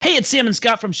it's Sam and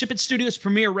Scott from Ship It Studios'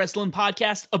 premier wrestling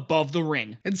podcast, Above the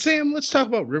Ring. And Sam, let's talk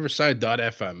about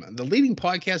Riverside.fm, the leading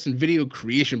podcast and video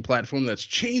creation platform that's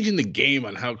changing the game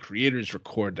on how creators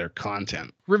record their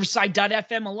content.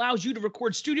 Riverside.fm allows you to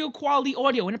record studio quality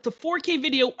audio and up to 4K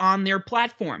video on their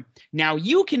platform. Now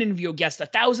you can interview a guest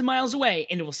 1,000 miles away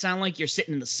and it will sound like you're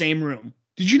sitting in the same room.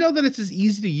 Did you know that it's as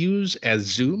easy to use as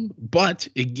Zoom, but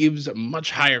it gives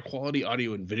much higher quality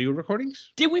audio and video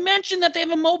recordings? Did we mention that they have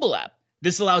a mobile app?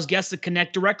 This allows guests to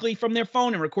connect directly from their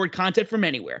phone and record content from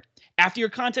anywhere. After your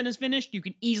content is finished, you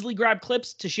can easily grab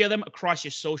clips to share them across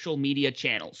your social media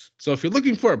channels. So if you're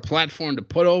looking for a platform to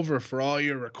put over for all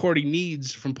your recording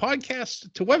needs, from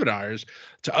podcasts to webinars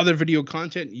to other video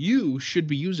content, you should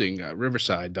be using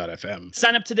Riverside.fm.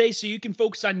 Sign up today so you can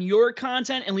focus on your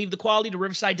content and leave the quality to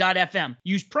Riverside.fm.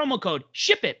 Use promo code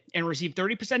SHIPIT and receive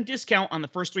 30% discount on the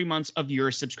first 3 months of your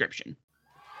subscription.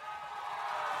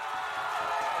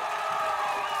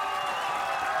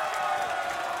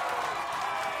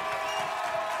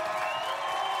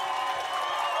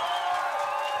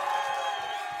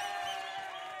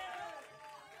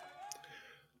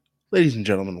 Ladies and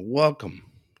gentlemen, welcome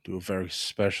to a very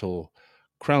special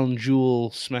Crown Jewel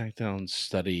SmackDown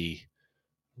study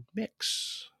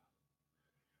mix.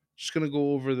 Just going to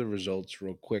go over the results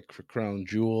real quick for Crown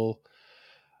Jewel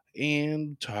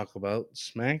and talk about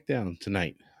SmackDown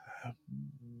tonight.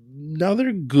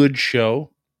 Another good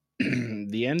show.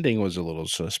 The ending was a little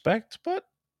suspect, but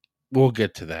we'll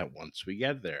get to that once we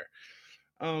get there.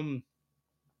 New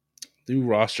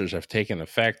rosters have taken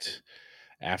effect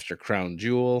after Crown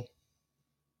Jewel.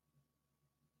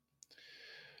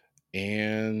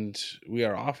 And we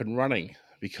are off and running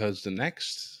because the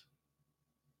next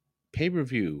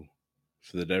pay-per-view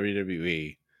for the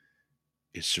WWE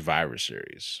is Survivor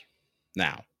Series.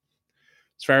 Now,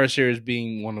 Survivor Series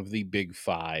being one of the big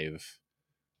five,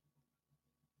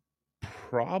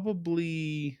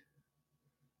 probably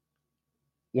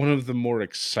one of the more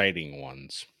exciting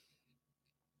ones.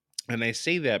 And I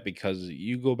say that because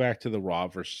you go back to the Raw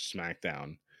versus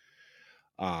SmackDown.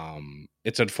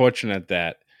 It's unfortunate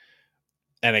that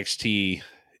NXT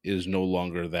is no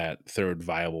longer that third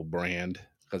viable brand,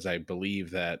 because I believe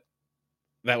that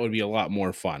would be a lot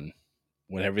more fun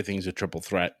when everything's a triple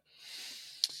threat.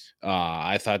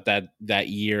 I thought that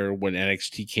year when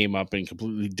NXT came up and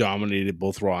completely dominated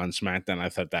both Raw and SmackDown, I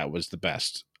thought that was the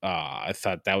best. I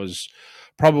thought that was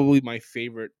probably my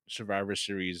favorite Survivor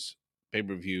Series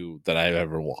pay-per-view that I've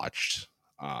ever watched.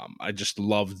 I just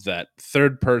loved that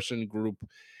third person group.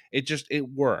 It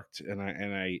worked,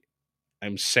 and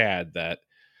I'm sad that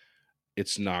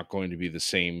it's not going to be the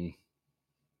same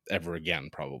ever again,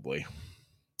 probably.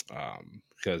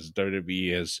 Because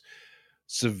WWE has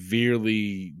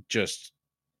severely just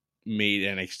made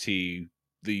NXT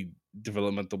the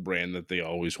developmental brand that they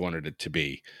always wanted it to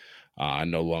be.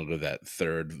 No longer that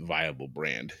third viable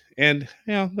brand. And,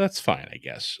 that's fine, I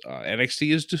guess.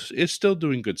 NXT is still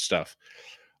doing good stuff,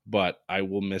 but I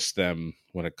will miss them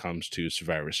when it comes to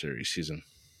Survivor Series season.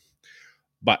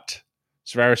 But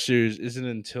Survivor Series isn't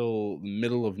until the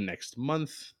middle of next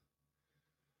month.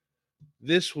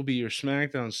 This will be your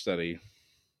SmackDown study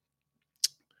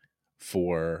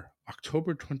for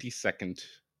October 22nd,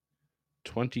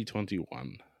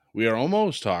 2021. We are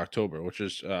almost to October, which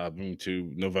is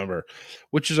to November,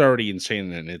 which is already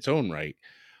insane in its own right.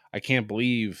 I can't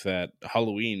believe that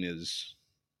Halloween is,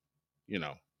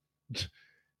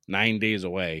 9 days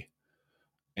away.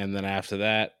 And then after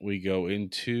that, we go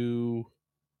into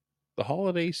the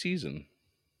holiday season.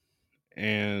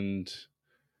 And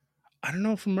I don't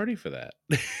know if I'm ready for that.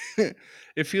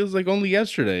 It feels like only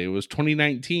yesterday. It was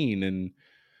 2019, and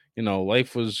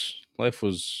life was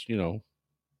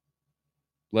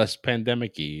less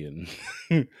pandemic-y, and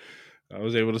I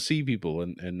was able to see people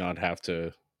and not have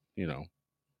to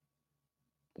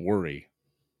worry.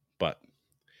 But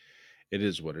it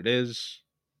is what it is.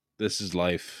 This is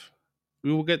life.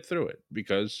 We will get through it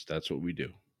because that's what we do.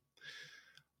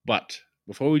 But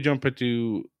before we jump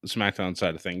into the SmackDown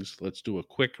side of things, let's do a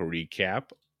quick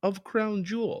recap of Crown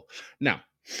Jewel. Now,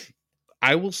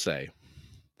 I will say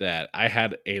that I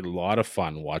had a lot of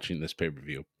fun watching this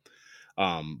pay-per-view.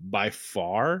 By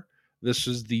far, this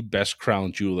is the best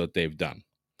Crown Jewel that they've done.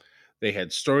 They had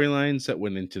storylines that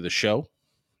went into the show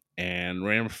and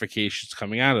ramifications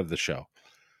coming out of the show.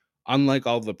 Unlike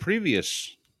all the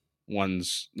previous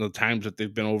ones, the times that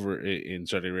they've been over in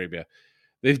Saudi Arabia,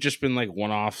 they've just been like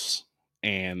one-offs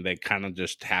and they kind of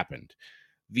just happened.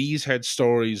 These had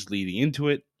stories leading into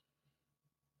it,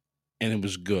 and it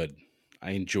was good.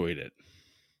 I enjoyed it.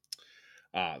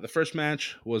 The first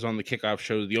match was on the kickoff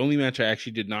show. The only match I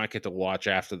actually did not get to watch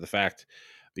after the fact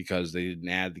because they didn't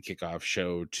add the kickoff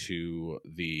show to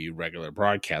the regular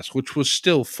broadcast, which was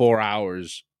still 4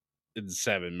 hours and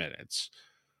 7 minutes.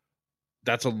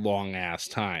 That's a long ass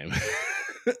time.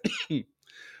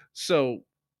 So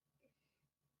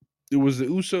it was the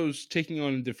Usos taking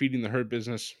on and defeating the Hurt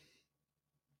Business.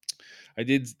 They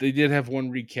did have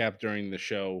one recap during the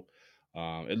show.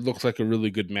 It looked like a really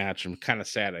good match. I'm kind of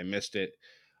sad I missed it.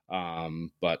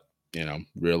 But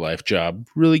real life job,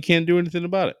 really can't do anything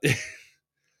about it.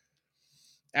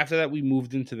 After that, we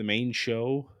moved into the main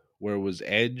show where it was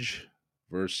Edge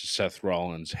versus Seth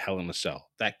Rollins, Hell in a Cell.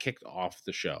 That kicked off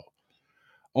the show.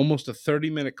 Almost a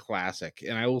 30-minute classic.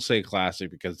 And I will say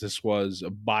classic because this was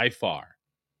by far,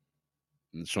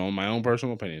 and so in my own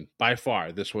personal opinion, by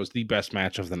far, this was the best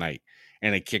match of the night.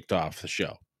 And it kicked off the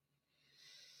show.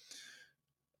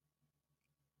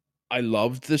 I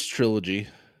loved this trilogy.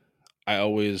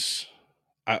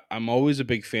 I'm always a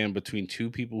big fan between two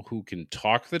people who can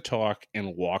talk the talk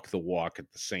and walk the walk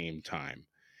at the same time.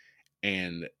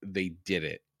 And they did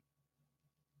it.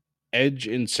 Edge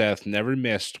and Seth never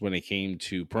missed when it came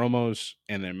to promos,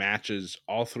 and their matches,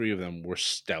 all three of them were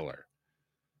stellar.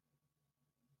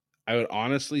 I would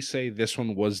honestly say this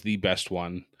one was the best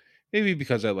one. Maybe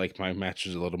because I like my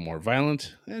matches a little more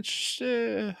violent. It's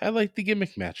just, I like the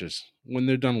gimmick matches when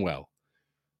they're done well.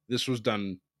 This was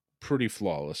done pretty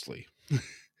flawlessly.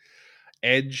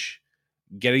 Edge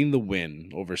getting the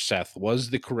win over Seth was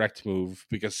the correct move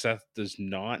because Seth does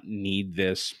not need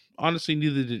this. Honestly,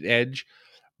 neither did Edge.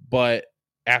 But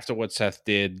after what Seth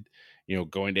did,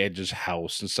 going to Edge's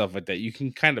house and stuff like that, you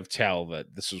can kind of tell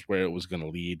that this is where it was going to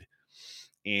lead.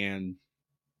 And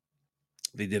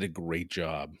they did a great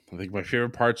job. I think my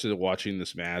favorite parts of watching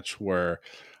this match were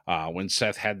when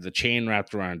Seth had the chain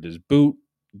wrapped around his boot,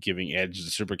 giving Edge the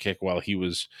super kick while he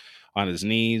was on his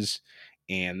knees,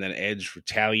 and then Edge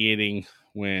retaliating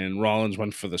when Rollins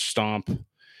went for the stomp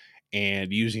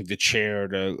and using the chair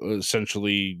to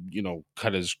essentially,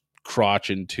 cut his crotch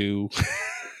in two.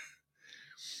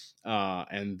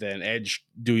 And then Edge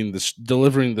doing this,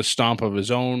 delivering the stomp of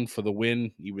his own for the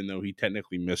win, even though he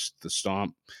technically missed the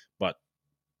stomp. But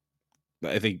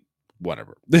I think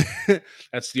whatever.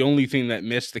 That's the only thing that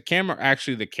missed. The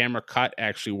camera cut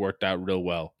actually worked out real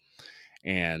well,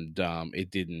 and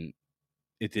it didn't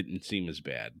seem as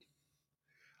bad.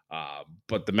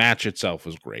 But the match itself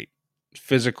was great,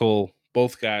 physical.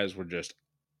 Both guys were just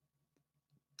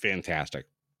fantastic.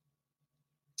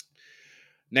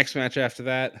 Next match after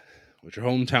that, with your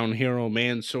hometown hero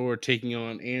Mansoor taking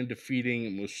on and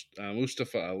defeating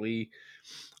Mustafa Ali.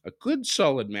 A good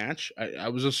solid match. I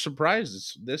was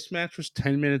surprised. This match was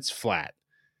 10 minutes flat.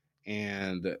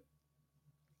 And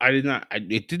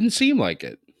it didn't seem like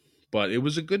it. But it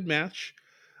was a good match.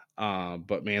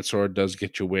 But Mansoor does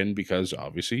get you a win because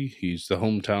obviously he's the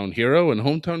hometown hero, and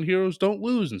hometown heroes don't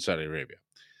lose in Saudi Arabia.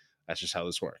 That's just how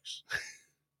this works.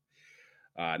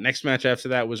 Next match after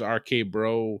that was RK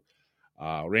Bro,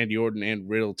 Randy Orton and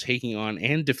Riddle taking on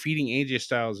and defeating AJ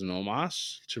Styles and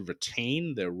Omos to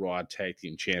retain their Raw Tag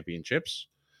Team Championships.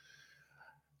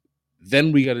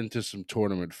 Then we got into some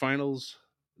tournament finals.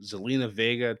 Zelina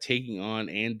Vega taking on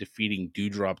and defeating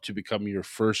Doudrop to become your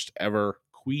first ever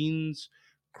Queen's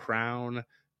Crown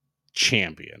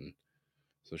champion.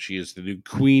 So she is the new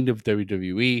queen of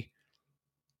WWE.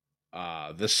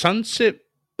 The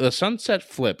sunset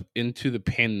flip into the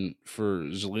pin for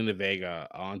Zelina Vega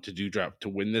onto Doudrop to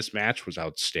win this match was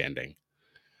outstanding.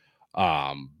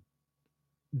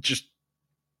 Just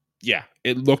yeah,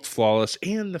 it looked flawless,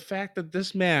 and the fact that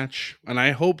this match, and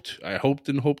I hoped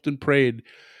and prayed,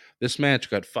 this match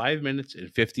got 5 minutes and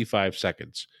 55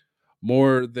 seconds,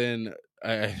 more than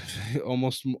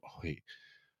almost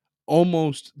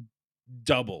almost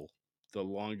double the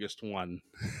longest one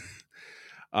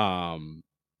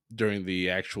during the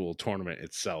actual tournament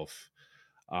itself.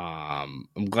 I'm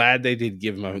glad they did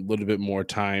give him a little bit more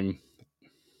time,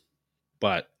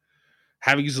 but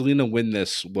having Zelina win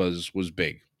this was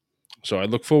big. So I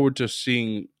look forward to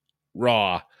seeing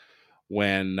Raw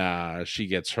when she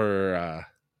gets her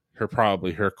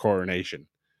coronation,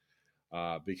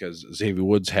 because Xavier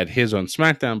Woods had his on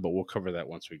SmackDown, but we'll cover that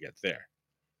once we get there.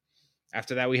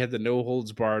 After that, we had the no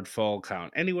holds barred fall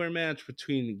count anywhere match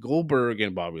between Goldberg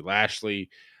and Bobby Lashley.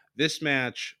 This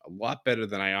match, a lot better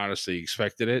than I honestly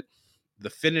expected it. The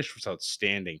finish was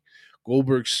outstanding.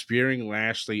 Goldberg spearing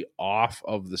Lashley off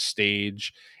of the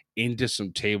stage into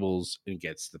some tables and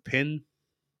gets the pin.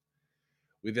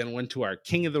 We then went to our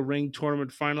King of the Ring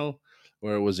tournament final,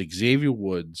 where it was Xavier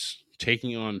Woods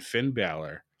taking on Finn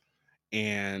Balor.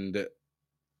 And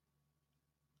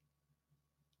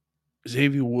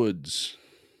Xavier Woods,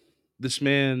 this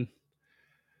man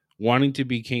wanting to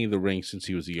be king of the ring since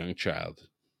he was a young child,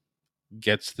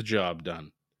 gets the job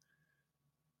done,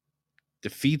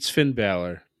 defeats Finn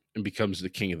Balor, and becomes the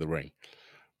king of the ring.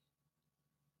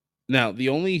 Now, the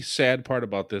only sad part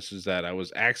about this is that I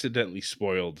was accidentally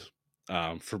spoiled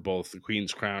for both the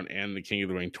Queen's Crown and the King of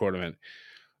the Ring tournament.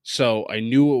 So I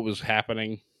knew what was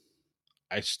happening.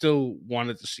 I still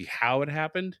wanted to see how it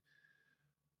happened.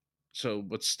 So,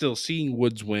 but still, seeing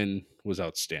Woods win was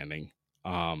outstanding.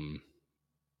 Um,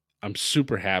 I'm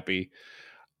super happy,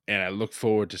 and I look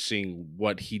forward to seeing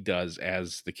what he does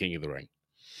as the King of the Ring.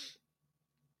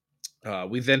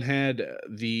 We then had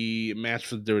the match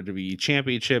for the WWE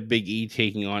Championship, Big E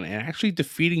taking on and actually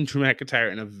defeating Drew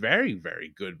McIntyre in a very,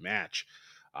 very good match.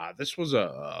 This was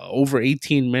over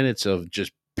 18 minutes of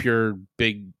just pure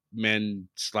big men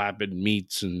slapping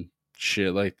meats and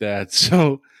shit like that.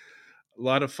 So a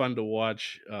lot of fun to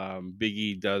watch. Big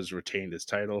E does retain his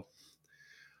title.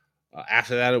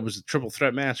 After that, it was a triple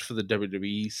threat match for the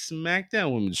WWE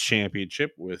SmackDown Women's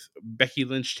Championship with Becky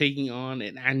Lynch taking on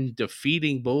and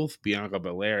defeating both Bianca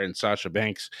Belair and Sasha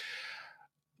Banks.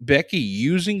 Becky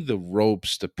using the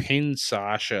ropes to pin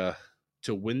Sasha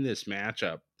to win this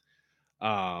matchup.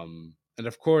 And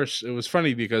of course, it was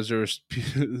funny because there was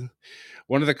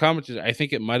one of the commentators, I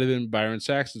think it might have been Byron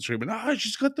Saxton, screaming, "Oh,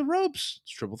 she's got the ropes.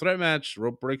 It's a triple threat match.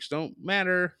 Rope breaks don't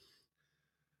matter."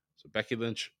 So Becky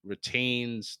Lynch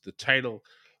retains the title,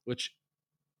 which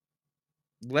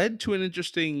led to an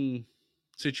interesting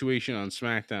situation on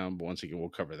SmackDown, but once again, we'll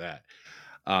cover that.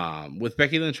 With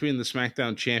Becky Lynch being the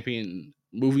SmackDown champion,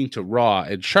 moving to Raw,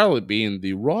 and Charlotte being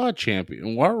the Raw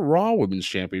champion, Raw Women's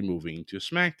champion, moving to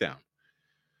SmackDown.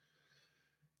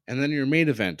 And then your main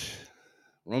event,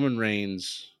 Roman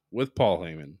Reigns with Paul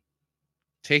Heyman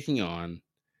taking on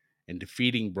and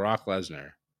defeating Brock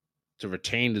Lesnar to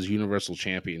retain his Universal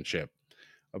Championship.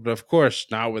 But of course,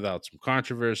 not without some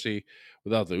controversy,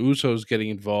 without the Usos getting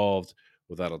involved,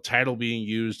 without a title being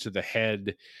used to the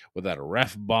head, without a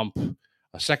ref bump,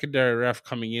 a secondary ref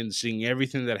coming in, seeing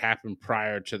everything that happened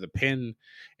prior to the pin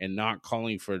and not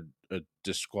calling for a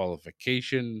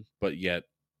disqualification, but yet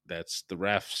that's the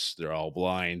refs. They're all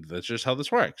blind. That's just how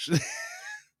this works.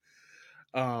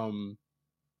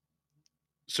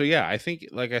 So yeah, I think,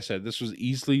 like I said, this was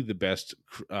easily the best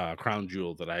crown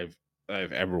jewel that I've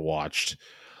ever watched.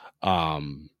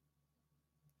 And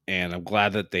I'm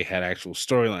glad that they had actual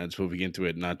storylines moving into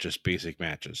it, not just basic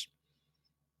matches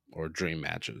or dream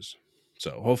matches.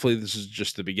 So hopefully this is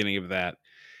just the beginning of that.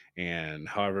 And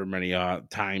however many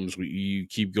times you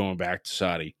keep going back to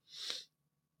Saudi,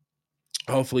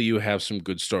 hopefully you have some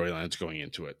good storylines going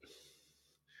into it.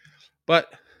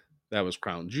 But that was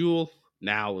Crown Jewel.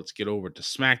 Now let's get over to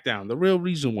SmackDown, the real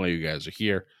reason why you guys are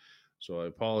here. So I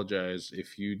apologize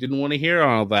if you didn't want to hear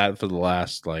all that for the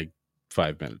last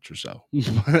 5 minutes or so.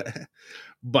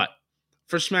 But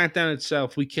for SmackDown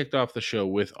itself, we kicked off the show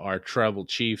with our tribal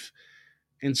chief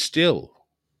and still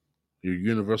your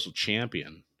Universal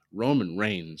Champion, Roman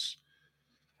Reigns.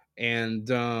 And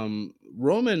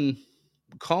Roman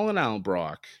calling out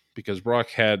Brock because Brock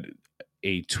had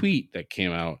a tweet that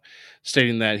came out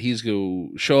stating that he's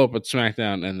going to show up at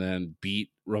SmackDown and then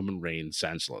beat Roman Reigns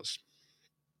senseless.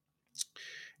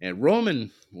 And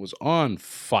Roman was on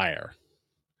fire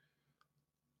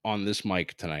on this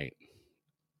mic tonight.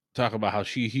 Talk about how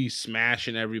he's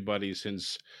smashing everybody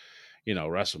since,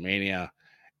 WrestleMania,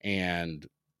 and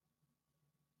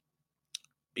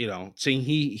saying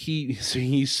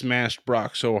he smashed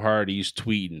Brock so hard he's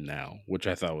tweeting now, which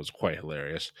I thought was quite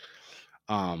hilarious.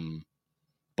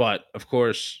 But of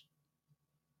course,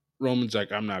 Roman's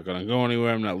like, I'm not gonna go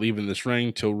anywhere. I'm not leaving this ring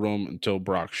until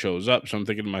Brock shows up. So I'm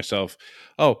thinking to myself,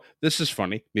 oh, this is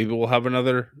funny. Maybe we'll have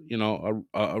another,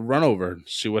 a run over,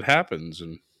 see what happens.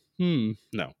 And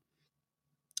no.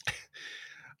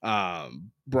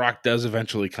 Brock does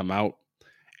eventually come out,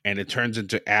 and it turns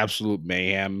into absolute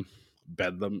mayhem,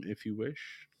 bedlam, if you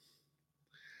wish.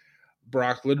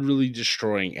 Brock literally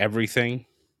destroying everything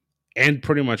and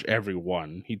pretty much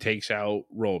everyone. He takes out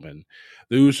Roman.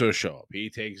 The Usos show up. He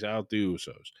takes out the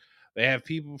Usos. They have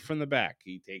people from the back.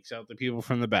 He takes out the people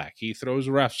from the back. He throws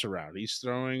refs around. He's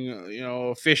throwing,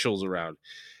 officials around.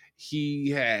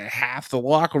 Half the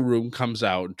locker room comes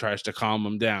out and tries to calm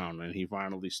him down, and he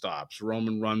finally stops.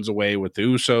 Roman runs away with the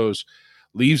Usos,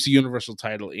 leaves the Universal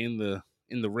title in the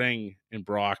ring, and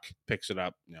Brock picks it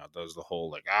up. Does the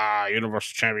whole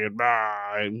Universal Champion,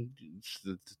 it's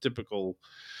the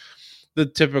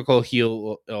typical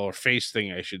heel or face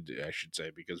thing, I should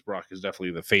say, because Brock is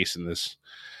definitely the face in this.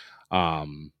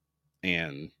 And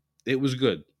it was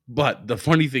good. But the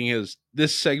funny thing is,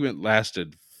 this segment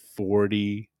lasted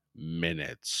 40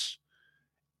 minutes.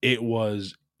 It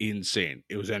was insane.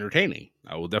 It was entertaining.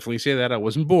 I will definitely say that. I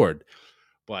wasn't bored.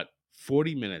 But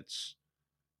 40 minutes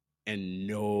and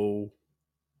no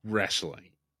wrestling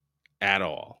at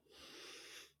all.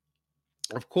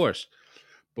 Of course,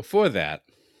 before that,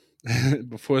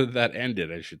 before that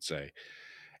ended, I should say,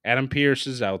 Adam Pearce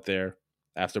is out there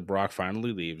after Brock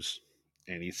finally leaves.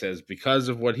 And he says, because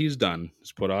of what he's done,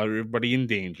 he's put everybody in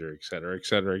danger, et cetera, et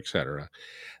cetera, et cetera,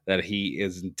 that he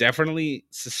is definitely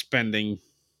suspending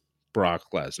Brock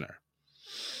Lesnar.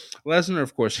 Lesnar,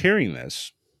 of course, hearing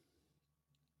this,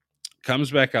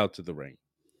 comes back out to the ring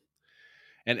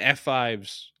and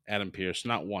F5s Adam Pearce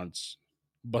not once,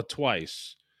 but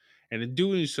twice. And in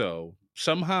doing so,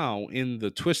 somehow in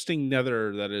the twisting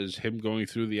nether that is him going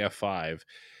through the F5,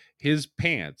 his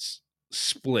pants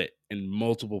split in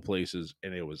multiple places,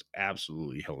 and it was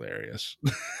absolutely hilarious.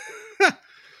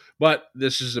 But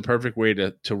this is the perfect way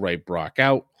to write Brock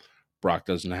out. Brock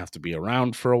doesn't have to be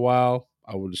around for a while.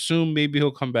 I would assume maybe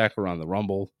he'll come back around the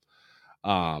Rumble.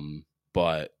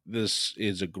 But this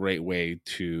is a great way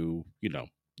to,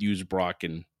 use Brock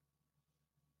in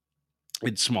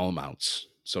small amounts.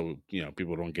 So,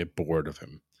 people don't get bored of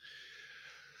him.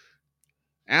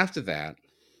 After that,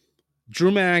 Drew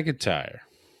McIntyre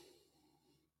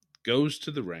goes to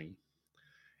the ring,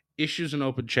 issues an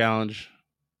open challenge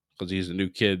because he's a new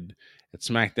kid at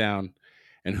SmackDown.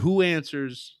 And who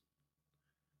answers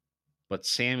but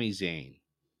Sami Zayn?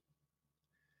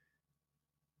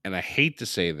 And I hate to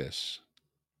say this,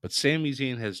 but Sami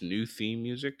Zayn has new theme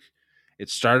music. It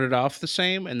started off the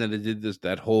same, and then it did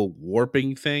that whole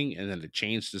warping thing, and then it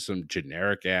changed to some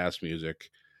generic ass music.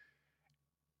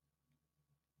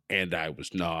 And I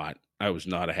was not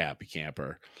a happy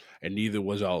camper, and neither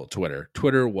was all of Twitter.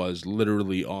 Twitter was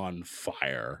literally on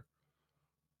fire.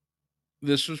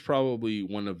 This was probably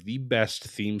one of the best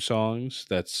theme songs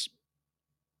that's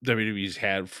WWE's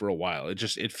had for a while.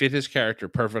 It fit his character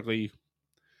perfectly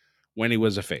when he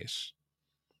was a face.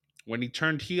 When he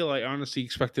turned heel, I honestly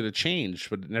expected a change,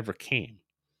 but it never came.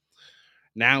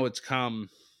 Now it's come,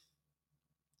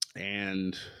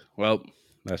 and, well,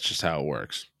 that's just how it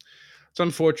works. It's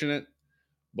unfortunate,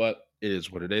 but it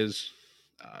is what it is.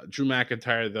 Drew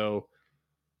McIntyre, though,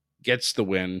 gets the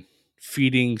win,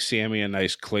 feeding Sammy a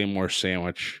nice Claymore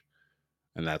sandwich,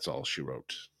 and that's all she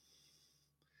wrote.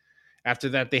 After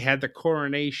that, they had the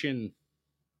coronation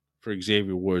for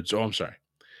Xavier Woods. Oh, I'm sorry.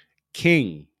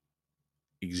 King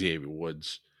Xavier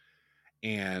Woods.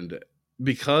 And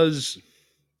because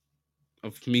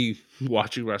of me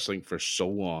watching wrestling for so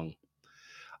long,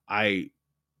 I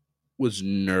was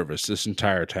nervous this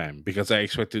entire time because I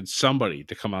expected somebody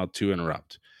to come out to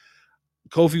interrupt.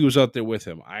 Kofi was out there with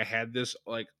him. I had this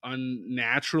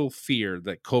unnatural fear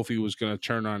that Kofi was going to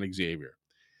turn on Xavier.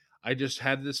 I just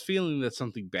had this feeling that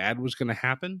something bad was going to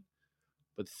happen,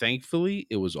 but thankfully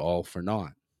it was all for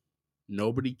naught.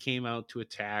 Nobody came out to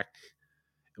attack.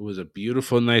 It was a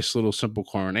beautiful, nice little simple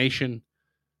coronation.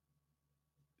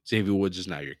 Xavier Woods is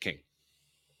now your king.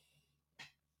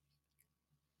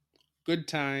 Good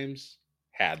times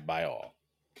had by all.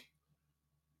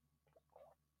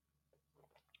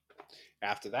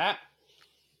 After that,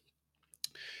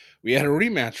 we had a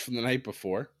rematch from the night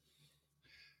before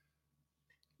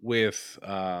with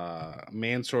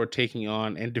Mansoor taking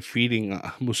on and defeating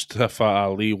Mustafa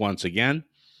Ali once again.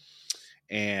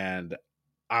 And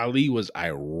Ali was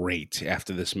irate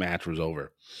after this match was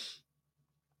over.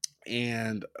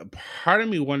 And part of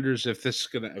me wonders if this is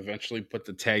going to eventually put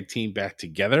the tag team back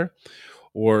together,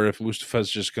 or if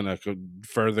Mustafa's just going to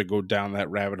further go down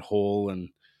that rabbit hole, and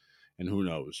who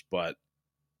knows. But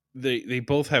they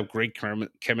both have great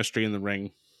chemistry in the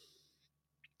ring,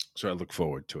 so I look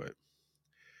forward to it.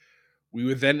 We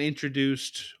were then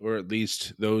introduced, or at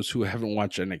least those who haven't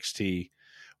watched NXT,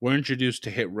 were introduced to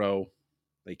Hit Row.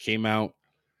 They came out,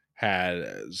 had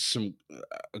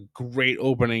a great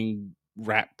opening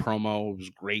rap promo. It was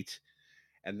great.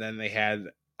 And then they had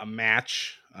a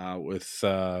match with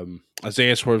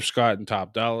Isaiah Swerve Scott and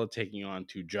Top Dollar taking on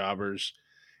two jobbers,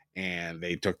 and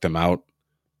they took them out.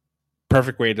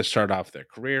 Perfect way to start off their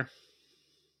career.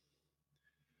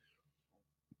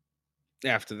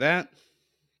 After that,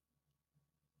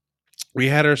 we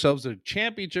had ourselves a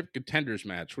championship contenders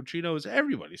match, which is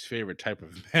everybody's favorite type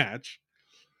of match.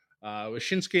 With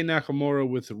Shinsuke Nakamura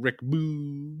with Rick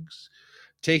Boogs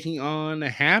taking on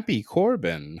Happy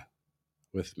Corbin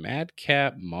with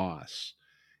Madcap Moss.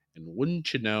 And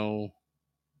wouldn't you know,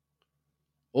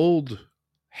 old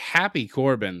Happy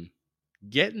Corbin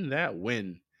getting that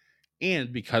win.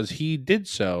 And because he did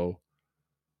so,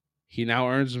 he now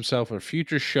earns himself a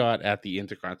future shot at the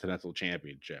Intercontinental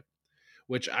Championship,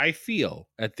 which I feel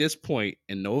at this point,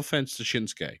 and no offense to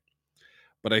Shinsuke,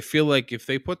 But I feel like if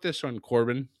they put this on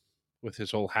Corbin with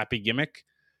his whole happy gimmick,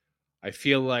 I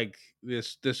feel like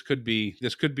this could be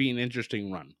an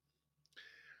interesting run.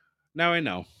 Now I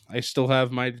know I still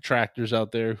have my detractors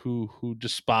out there who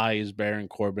despise Baron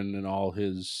Corbin and all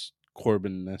his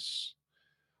Corbinness,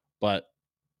 but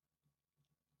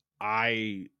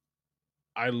I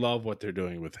love what they're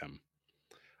doing with him.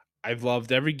 I've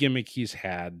loved every gimmick he's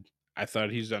had. I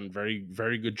thought he's done very,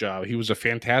 very good job. He was a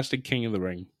fantastic King of the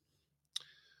Ring.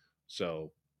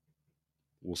 So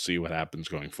we'll see what happens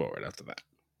going forward after that.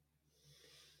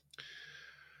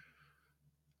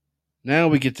 Now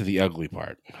we get to the ugly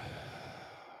part.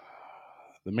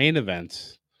 The main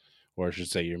event, or I should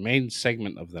say your main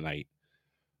segment of the night,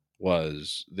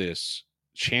 was this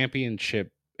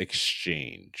championship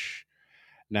exchange.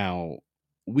 Now,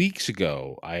 weeks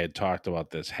ago, I had talked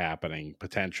about this happening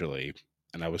potentially,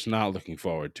 and I was not looking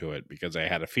forward to it because I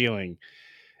had a feeling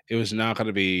it was not going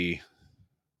to be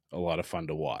a lot of fun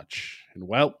to watch. And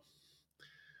well,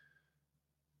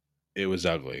 it was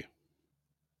ugly.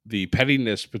 The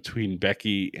pettiness between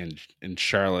Becky and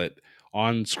Charlotte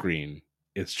on screen,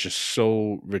 it's just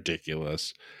so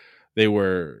ridiculous. They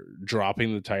were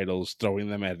dropping the titles, throwing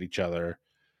them at each other.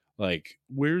 Like,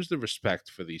 where's the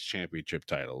respect for these championship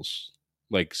titles?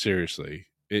 Like, seriously,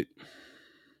 it's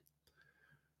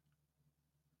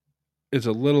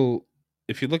a little,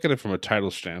 if you look at it from a title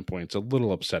standpoint, it's a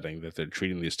little upsetting that they're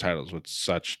treating these titles with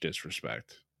such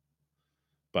disrespect.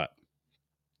 But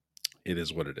it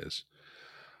is what it is.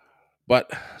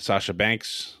 But Sasha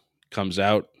Banks comes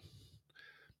out,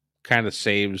 kind of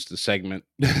saves the segment.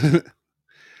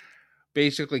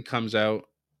 Basically comes out,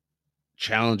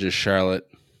 challenges Charlotte,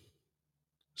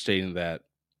 stating that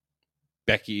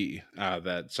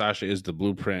that Sasha is the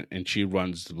blueprint and she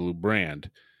runs the blue brand.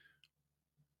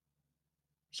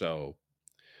 So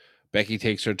Becky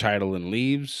takes her title and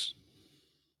leaves.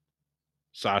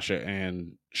 Sasha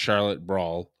and Charlotte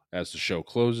brawl as the show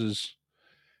closes.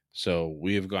 So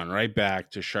we have gone right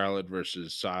back to Charlotte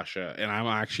versus Sasha, and I'm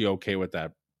actually okay with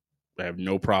that. I have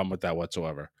no problem with that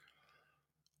whatsoever.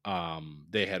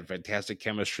 They had fantastic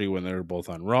chemistry when they were both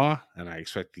on Raw, and I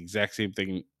expect the exact same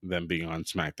thing them being on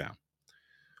SmackDown.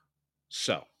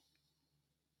 So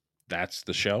that's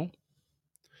the show.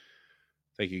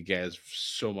 Thank you guys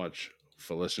so much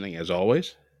for listening, as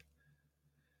always.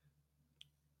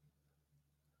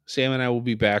 Sam and I will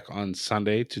be back on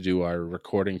Sunday to do our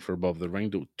recording for Above the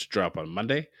Ring to drop on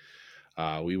Monday.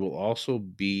 We will also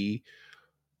be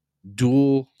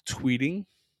dual tweeting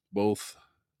both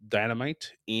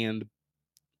Dynamite and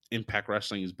Impact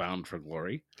Wrestling's Bound for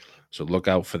Glory. So look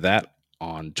out for that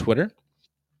on Twitter.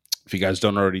 If you guys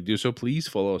don't already do so, please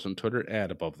follow us on Twitter at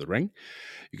Above the Ring.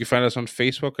 You can find us on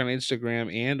Facebook, on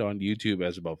Instagram, and on YouTube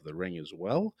as Above the Ring as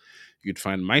well. You can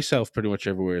find myself pretty much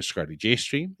everywhere as Scotty J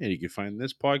Stream, and you can find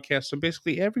this podcast on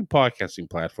basically every podcasting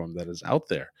platform that is out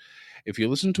there. If you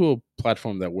listen to a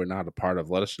platform that we're not a part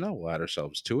of, let us know. We'll add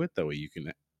ourselves to it. That way you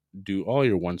can do all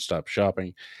your one-stop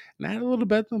shopping and add a little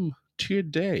bedlam to your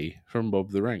day from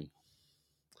Above the Ring.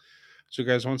 So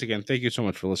guys, once again, thank you so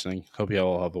much for listening. Hope you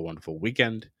all have a wonderful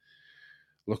weekend.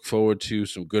 Look forward to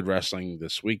some good wrestling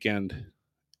this weekend.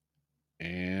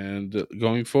 And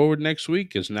going forward next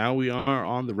week, as now we are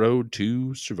on the road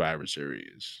to Survivor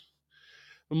Series.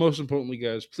 But most importantly,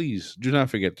 guys, please do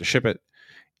not forget to ship it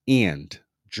and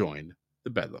join the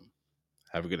Bedlam.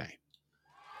 Have a good night.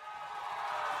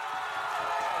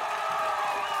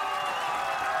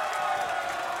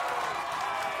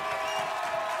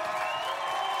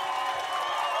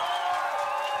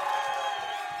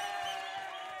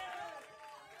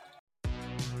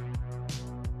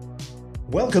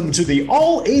 Welcome to the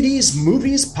All 80s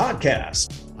Movies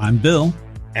Podcast. I'm Bill.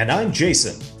 And I'm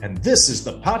Jason. And this is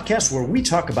the podcast where we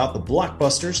talk about the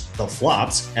blockbusters, the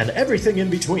flops, and everything in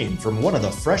between from one of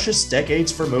the freshest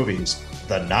decades for movies,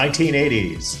 the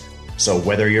 1980s. So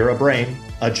whether you're a brain,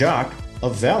 a jock, a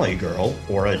valley girl,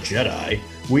 or a Jedi,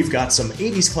 we've got some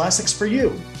 80s classics for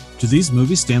you. Do these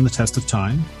movies stand the test of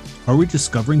time? Are we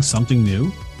discovering something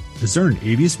new? Is there an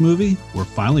 80s movie we're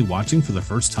finally watching for the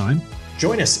first time?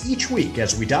 Join us each week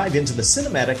as we dive into the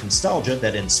cinematic nostalgia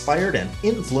that inspired and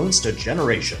influenced a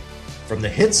generation. From the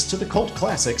hits to the cult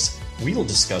classics, we'll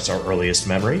discuss our earliest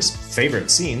memories, favorite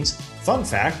scenes, fun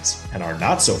facts, and our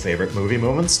not-so-favorite movie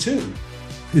moments, too.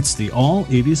 It's the All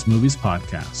 80s Movies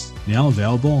Podcast, now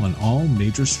available on all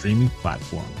major streaming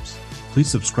platforms. Please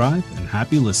subscribe and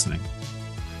happy listening.